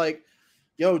 it was like,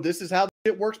 yo, this is how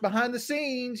it works behind the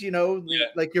scenes,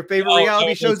 like your favorite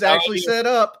reality shows actually set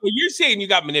up. Well, you're saying you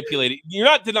got manipulated. You're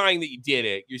not denying that you did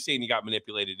it. You're saying you got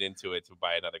manipulated into it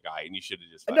by another guy, and you should have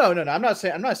just. No. I'm not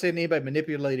saying anybody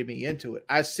manipulated me into it.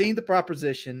 I seen the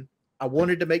proposition. I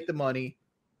wanted to make the money.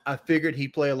 I figured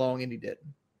he'd play along, and he didn't.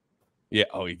 Yeah.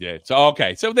 Oh, he did. So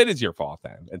okay. So that is your fault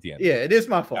then. At the end. Yeah, it is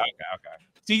my fault. Okay.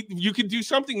 See, you can do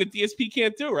something that DSP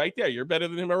can't do right there. You're better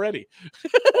than him already.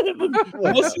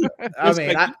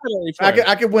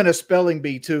 I could win a spelling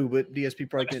bee too, but DSP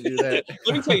probably can't do that.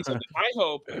 Let me tell you something. I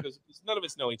hope, because none of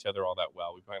us know each other all that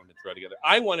well, we probably haven't thrown together.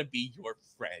 I want to be your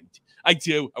friend. I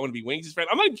do. I want to be Wings' friend.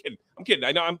 I'm not kidding. I'm kidding.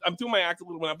 I know I'm doing my act a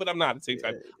little bit, but I'm not at the same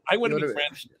time. I want to be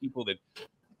friends with people that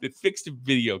fixed a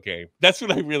video game. That's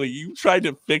what you tried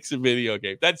to fix a video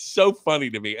game. That's so funny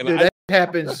to me. And that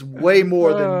happens way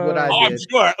more than what I did. I'm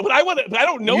sure, but I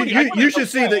don't know. You should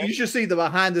see the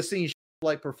behind the scenes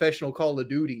like professional Call of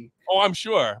Duty. Oh, I'm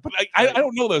sure, but I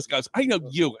don't know those guys. I know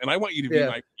you, and I want you to be my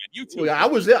friend. You too. Well, I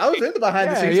was in the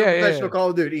behind the scenes of professional Call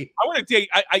of Duty. I want to date.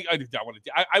 I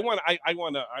want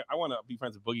to be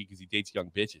friends with Boogie because he dates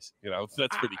young bitches.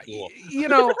 That's pretty cool.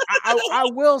 I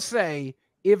will say,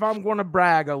 if I'm going to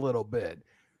brag a little bit,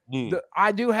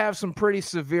 I do have some pretty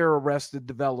severe arrested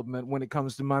development when it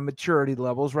comes to my maturity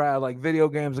levels, right? I like video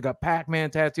games. I got Pac-Man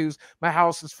tattoos. My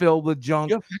house is filled with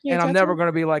junk, and I'm never going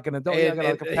to be like an adult. I got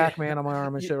like a Pac-Man on my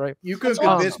arm and shit, right? You could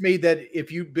convince me that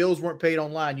if bills weren't paid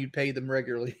online, you'd pay them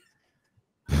regularly.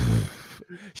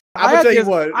 I'm gonna tell you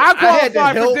what. I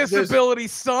qualify for disability,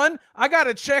 son. I got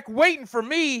a check waiting for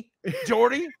me,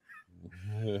 Jordy.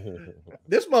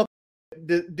 This motherfucker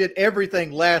did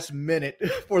everything last minute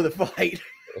for the fight.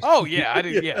 Oh yeah, I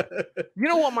did. Yeah, you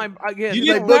know what? You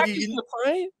didn't practice the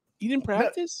fight. You didn't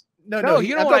practice. No.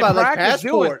 You know what I practice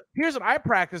doing? Here's what I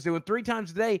practice doing 3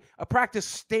 times a day. I practice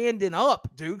standing up,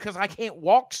 dude, because I can't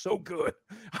walk so good.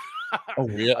 Oh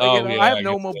yeah. I have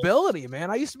no mobility,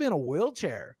 man. I used to be in a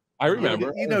wheelchair. I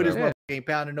remember. This motherfucker ain't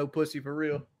pounding no pussy for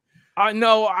real. I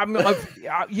know. I'm. A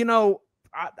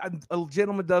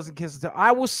gentleman doesn't kiss the.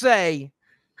 I will say.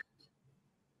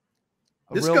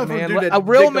 A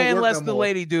real man lets the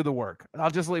lady do the work. I'll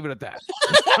just leave it at that.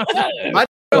 I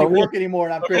don't work anymore,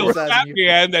 and I'm criticizing you.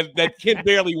 Man, that kid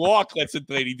barely walk lets the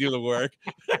lady do the work.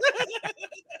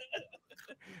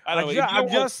 I'm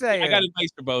just saying. I got advice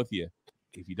for both of you.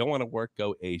 If you don't want to work,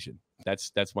 go Asian.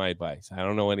 That's my advice. I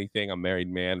don't know anything. I'm a married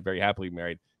man, very happily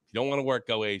married. If you don't want to work,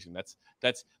 go Asian. That's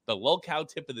the Lolcow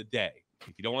tip of the day.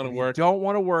 If you don't want to work, go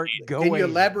Asian. Can you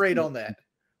elaborate on that?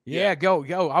 Yeah, go.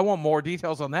 I want more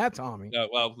details on that, Tommy.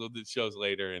 Well, the show's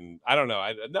later, and I don't know.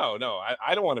 I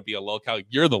don't want to be a Lolcow.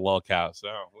 You're the Lolcow, so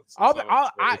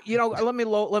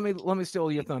let me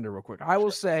steal your thunder real quick. I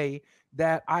will say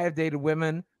that I have dated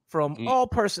women from all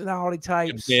personality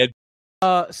types.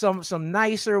 Some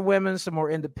nicer women, some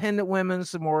more independent women,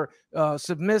 some more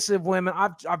submissive women.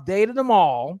 I've dated them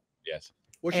all. Yes.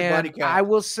 What's your body count? I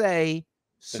will say,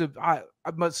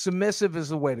 but submissive is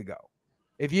the way to go.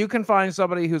 If you can find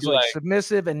somebody who's like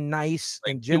submissive and nice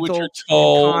and gentle and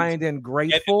kind and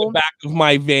grateful. Get in the back of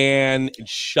my van and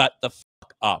shut the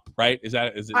fuck up, right? Is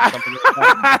it something like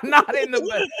that? Not in the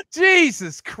back.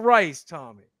 Jesus Christ,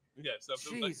 Tommy. Yeah,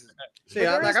 something Jesus. like that. See,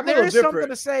 I'm a little different. Something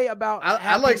to say about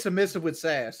I like submissive with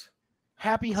sass.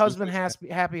 Happy husband,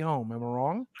 happy home. Am I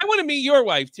wrong? I want to meet your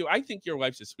wife too. I think your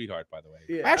wife's a sweetheart, by the way.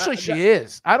 Yeah, actually, she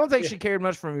is. I don't think she cared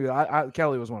much from you.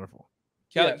 Kelly was wonderful.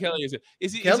 Kelly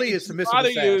is submissive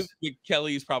with sass.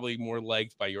 Kelly is probably more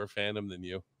liked by your fandom than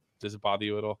you. Does it bother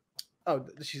you at all? Oh,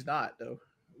 she's not though.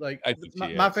 Like I think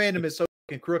my fandom is so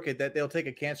fucking crooked that they'll take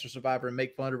a cancer survivor and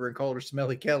make fun of her and call her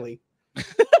Smelly Kelly.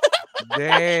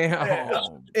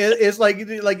 Damn. It's like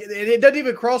it doesn't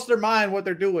even cross their mind what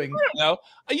they're doing. No,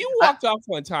 you walked off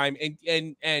one time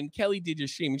and Kelly did your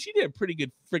stream and she did a pretty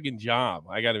good friggin' job.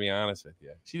 I got to be honest with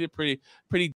you. She did a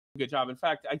pretty good job. In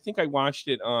fact, I think I watched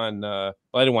it on. I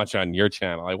didn't watch it on your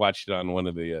channel. I watched it on one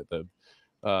of the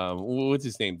what's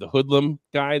his name? The Hoodlum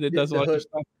guy that does a lot of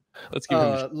stuff. Let's give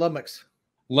him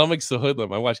Lummox the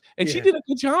Hoodlum. I watched, and she did a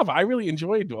good job. I really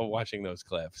enjoyed watching those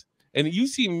clips. And you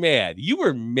seem mad. You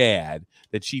were mad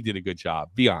that she did a good job.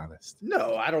 Be honest.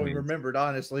 No, I don't remember it,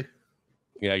 honestly.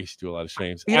 Yeah, I used to do a lot of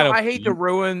streams. I hate to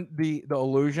ruin the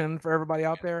illusion for everybody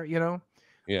out there,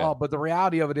 Yeah. But the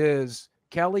reality of it is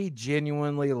Kelly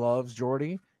genuinely loves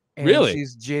Jordy. And really?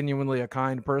 She's genuinely a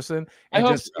kind person. And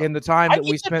just in the time that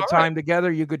we spent time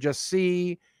together, you could just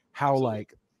see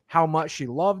how much she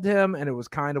loved him, and it was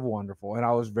kind of wonderful. And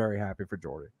I was very happy for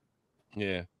Jordy.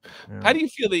 Yeah. How do you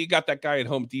feel that you got that guy at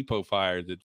Home Depot fired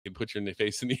that can put you in the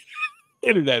face in the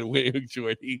internet way,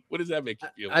 Jordy? What does that make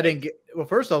you feel? I didn't get. Well,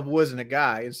 first off, it wasn't a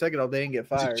guy, and second off, they didn't get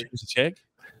fired. It was a chick.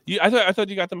 I thought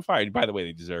you got them fired. By the way,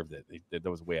 they deserved it. That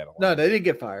was way out of line. No, they didn't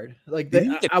get fired. Like They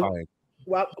didn't get fired.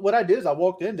 Well, what I did is I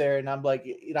walked in there and I'm like,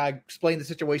 I explained the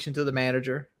situation to the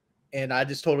manager, and I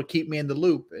just told her to keep me in the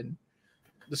loop. And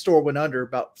the store went under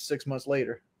about 6 months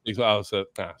later. Oh, so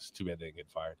it's too bad they didn't get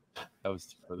fired. That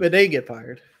was, but they didn't get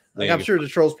fired. Like, I'm sure the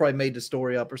trolls probably made the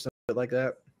story up or something like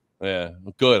that. Yeah,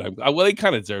 good. Well, they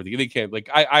kind of deserve it. They can't. Like,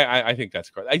 I think that's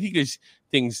correct. I think there's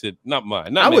things that not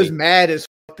mine. I was mad as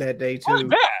fuck that day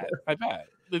too. I bet.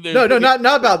 No,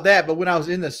 not about that. But when I was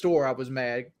in the store, I was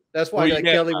mad. That's why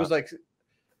Kelly was like,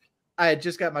 I had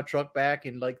just got my truck back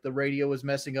and like the radio was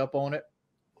messing up on it,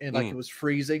 and like it was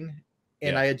freezing,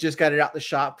 and I had just got it out the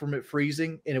shop from it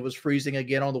freezing, and it was freezing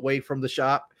again on the way from the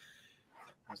shop.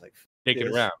 I was like, taking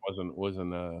it around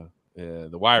wasn't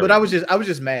the wire. But I was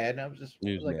just mad. I was just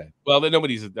like, mad. Well, then I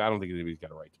don't think anybody's got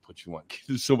a right to put you on.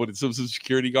 Some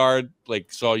security guard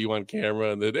like saw you on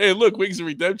camera and then, hey, look, Wings of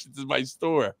Redemption is my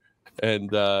store,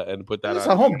 and put that. It's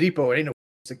a Home Depot. It ain't no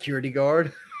security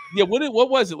guard. Yeah, what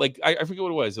was it like? I forget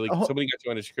what it was. Like somebody got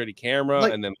you on a security camera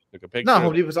and then took a picture. No,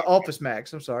 Home Depot was Office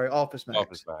Max. I'm sorry, Office Max.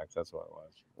 Office Max, that's what it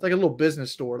was. It's like a little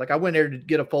business store. Like I went there to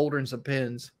get a folder and some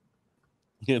pens.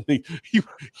 Yeah, you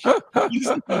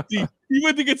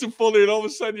went to get some folder, and all of a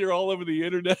sudden you're all over the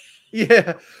internet.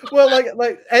 Yeah, well,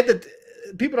 like at the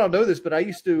people don't know this, but I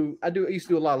used to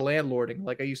do a lot of landlording.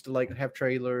 Like I used to like have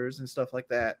trailers and stuff like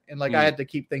that, and like I had to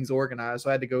keep things organized, so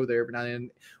I had to go there every now and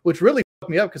then, which really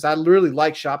me up because I literally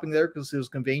liked shopping there because it was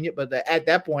convenient. But at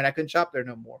that point, I couldn't shop there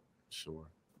no more. Sure.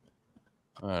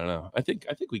 I don't know. I think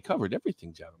we covered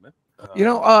everything, gentlemen.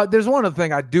 There's one other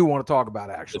thing I do want to talk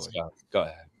about. Actually, go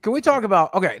ahead. Can we talk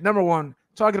about? Okay, number one,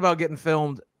 talking about getting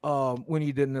filmed when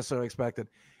you didn't necessarily expect it.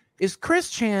 Is Chris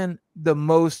Chan the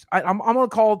most? I'm gonna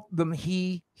call them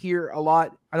he here a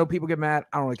lot. I know people get mad.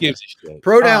 I don't really care.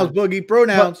 Pronouns, Boogie.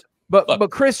 Pronouns. But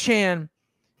Chris Chan.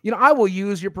 I will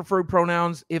use your preferred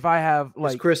pronouns if I have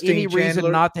like any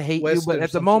reason not to hate you. But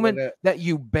at the moment that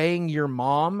you bang your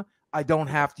mom, I don't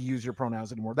have to use your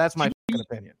pronouns anymore. That's my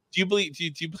opinion. Do you believe?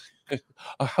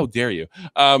 How dare you?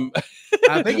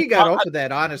 I think he got off of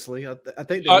that. Honestly, I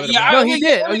think. He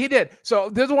did. He did. So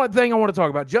there's one thing I want to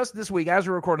talk about. Just this week, as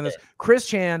we're recording this, Chris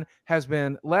Chan has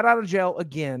been let out of jail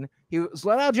again. He was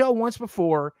let out of jail once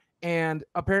before, and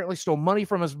apparently stole money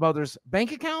from his mother's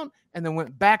bank account and then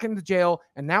went back into jail.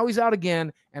 And now he's out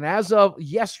again. And as of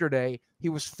yesterday, he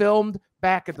was filmed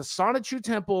back at the Sonichu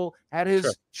Temple at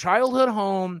his childhood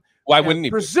home. Why wouldn't he?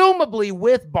 Presumably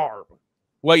with Barb.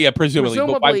 Well, yeah, presumably.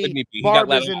 But why wouldn't he be? Barb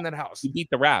is in that house. He beat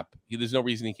the rap. There's no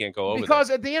reason he can't go over because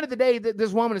at the end of the day,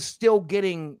 this woman is still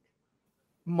getting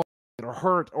or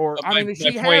hurt. Or I mean,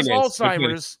 she has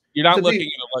Alzheimer's. You're not looking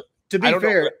at what. To be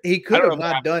fair, he could have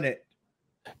not done it.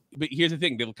 But here's the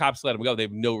thing: the cops let him go. They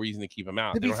have no reason to keep him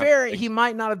out. To be fair, he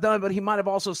might not have done it, but he might have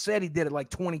also said he did it like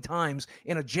 20 times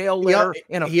in a jail letter,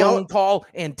 in a phone call,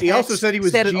 and text. He also said he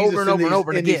was said Jesus it over and over and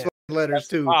over again. Letters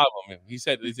too. Problem. He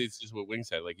said it's just what Wing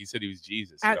said. Like he said he was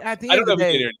Jesus. At the end of the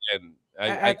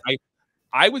day,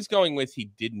 I was going with he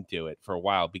didn't do it for a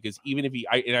while because even if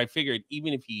I figured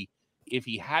even if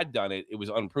he had done it, it was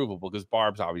unprovable because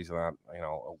Barb's obviously not,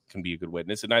 can be a good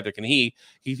witness, and neither can he.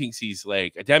 He thinks he's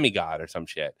like a demigod or some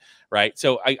shit, right?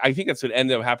 So I think that's what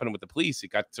ended up happening with the police. They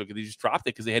just dropped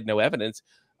it because they had no evidence.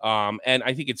 And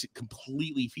I think it's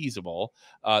completely feasible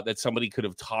that somebody could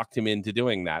have talked him into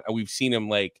doing that. And we've seen him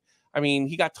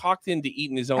he got talked into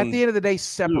eating his own. At the end of the day,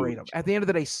 separate him. At the end of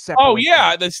the day, separate. Oh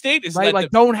yeah, the state is right.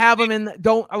 Don't have him in.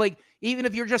 Even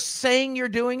if you're just saying you're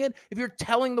doing it, if you're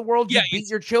telling the world you beat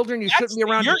your children, you shouldn't be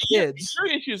around your kids.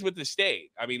 Your issues with the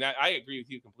state. I mean, I agree with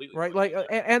you completely. Right. Like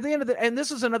at the end of and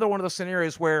this is another one of the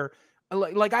scenarios where.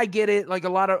 Like I get it. Like a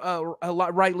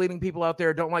lot right-leaning people out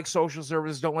there don't like social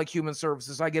services, don't like human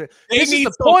services. I get it. This is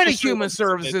the point of human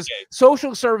services.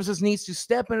 Social services needs to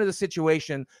step into the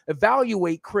situation,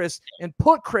 evaluate Chris, and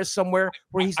put Chris somewhere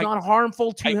where he's not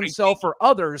harmful to himself or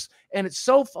others. And it's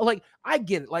so I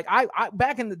get it. Like I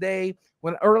back in the day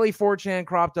when early 4chan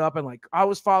cropped up, and like I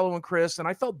was following Chris, and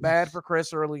I felt bad for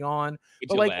Chris early on.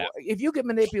 But if you get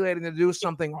manipulated to do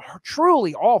something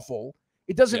truly awful.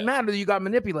 It doesn't matter that you got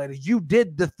manipulated. You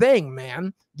did the thing,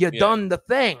 man. You done the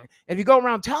thing. And if you go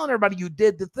around telling everybody you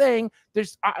did the thing,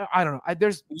 there's I don't know.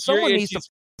 There's someone needs to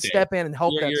step in and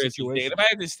help that You're situation. if I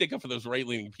had to stick up for those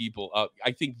right-leaning people,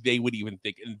 I think they would even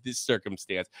think in this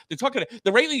circumstance,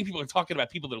 the right-leaning people are talking about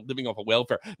people that are living off of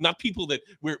welfare, not people that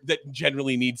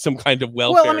generally need some kind of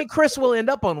welfare. Well, I mean, Chris will end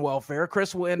up on welfare.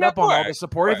 Chris will end up on all the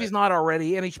support if he's not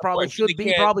already, and he probably should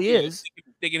be. Probably is.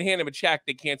 They can hand him a check.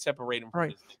 They can't separate him from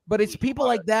right. But it's people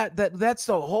like that's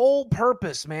the whole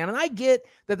purpose, man. And I get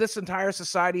that this entire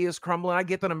society is crumbling. I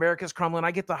get that America's crumbling.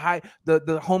 I get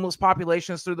the homeless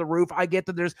population is through the roof. I get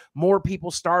that there's more people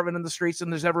starving in the streets than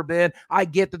there's ever been. I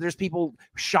get that there's people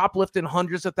shoplifting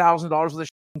hundreds of thousands of dollars with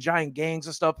giant gangs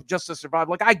and stuff just to survive.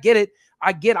 Like, I get it.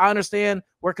 I understand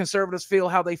where conservatives feel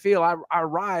how they feel. I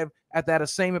arrive at that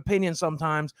same opinion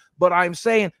sometimes, but I'm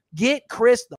saying get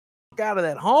Chris the fuck out of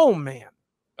that home, man.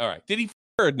 All right. Did he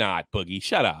or not, Boogie?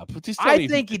 Shut up. I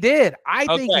think he did. I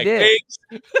think he did.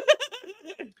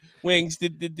 Wings,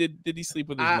 did he sleep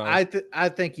with his mom? I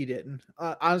think he didn't.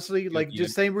 Honestly, like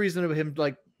just same reason of him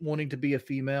like wanting to be a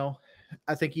female.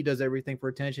 I think he does everything for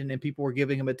attention, and people were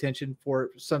giving him attention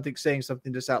for saying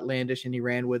something just outlandish, and he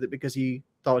ran with it because he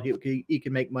thought he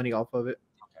could make money off of it.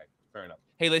 Okay, fair enough.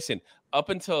 Hey, listen, up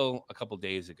until a couple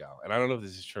days ago, and I don't know if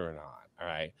this is true or not, all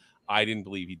right, I didn't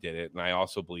believe he did it, and I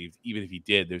also believed even if he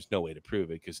did, there's no way to prove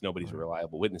it because nobody's a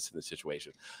reliable witness in the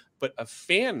situation. But a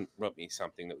fan wrote me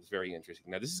something that was very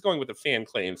interesting. Now, this is going with a fan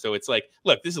claim, so it's like,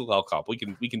 look, this is a Lolcow. We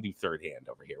can do third hand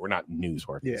over here. We're not a news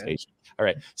organization. Yeah. All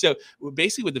right. So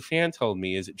basically, what the fan told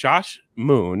me is Josh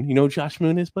Moon. You know who Josh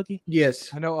Moon is, Boogie?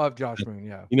 Yes, I know of Josh Moon.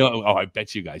 Yeah. You know? Oh, I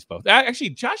bet you guys both. Actually,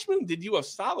 Josh Moon did you a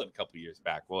solid a couple years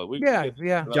back. Well,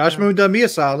 yeah. Josh Moon done me a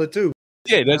solid too.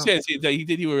 Yeah, that's it. He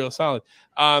did you a real solid.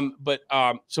 But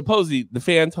supposedly the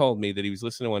fan told me that he was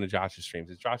listening to one of Josh's streams.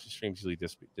 And Josh's streams usually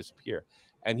disappear.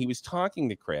 And he was talking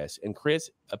to Chris, and Chris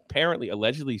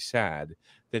allegedly said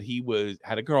that he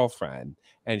had a girlfriend,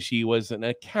 and she was an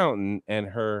accountant, and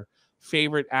her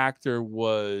favorite actor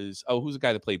was who's the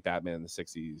guy that played Batman in the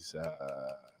 60s?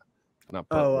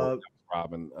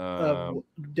 Robin.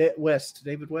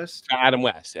 David West. Adam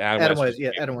West. Adam West.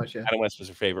 Yeah. Adam West was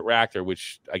her favorite actor,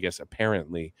 which I guess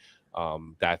apparently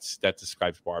that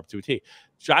describes Barb to a T.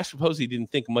 Josh supposedly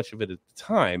didn't think much of it at the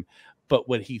time, but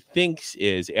what he thinks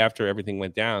is after everything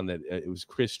went down that it was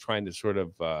Chris trying to sort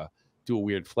of do a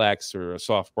weird flex or a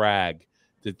soft brag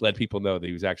to let people know that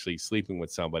he was actually sleeping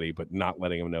with somebody, but not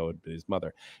letting him know it was his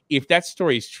mother. If that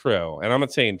story is true, and I'm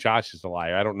not saying Josh is a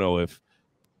liar, I don't know if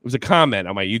it was a comment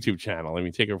on my YouTube channel. Let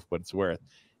me take it for what it's worth.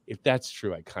 If that's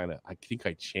true, I think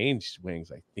I changed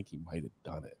Wings. I think he might have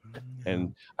done it.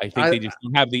 And I think they just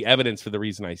don't have the evidence for the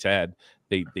reason I said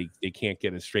they can't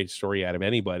get a straight story out of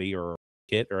anybody or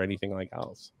kit or anything like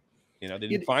else. You know, they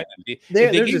didn't find it.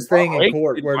 There's this thing in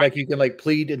court where like you can like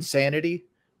plead insanity.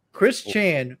 Chris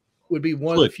Chan would be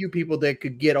one of the few people that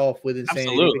could get off with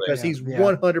insanity because he's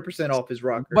 100% off his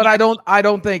rocker. But I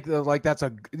don't think like that's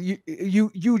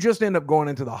you just end up going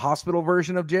into the hospital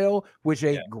version of jail, which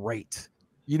ain't great.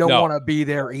 You don't want to be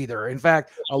there either. In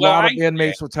fact, a lot of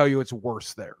inmates will tell you it's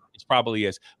worse there. It probably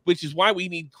is, which is why we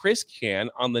need Chris Chan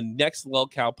on the next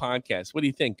Lolcow podcast. What do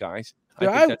you think, guys?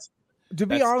 To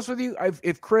be honest with you,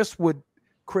 if Chris,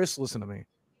 listen to me.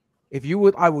 If you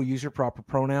would, I will use your proper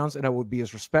pronouns and I would be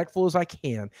as respectful as I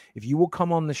can. If you will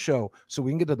come on the show so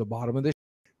we can get to the bottom of this,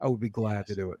 I would be glad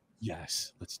to do it.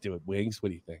 Yes, let's do it. Wings, what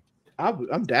do you think?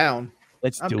 I'm down.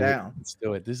 Let's do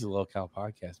it. This is a Lolcow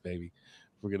podcast, baby.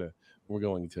 We're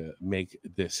going to make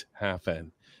this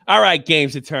happen. All right,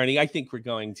 Games Attorney. I think we're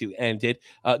going to end it.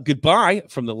 Goodbye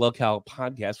from the Lolcow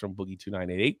podcast from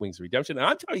Boogie2988, Wings of Redemption. And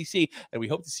I'm Tony C, and we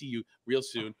hope to see you real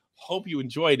soon. Hope you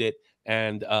enjoyed it.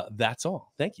 And that's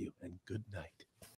all. Thank you, and good night.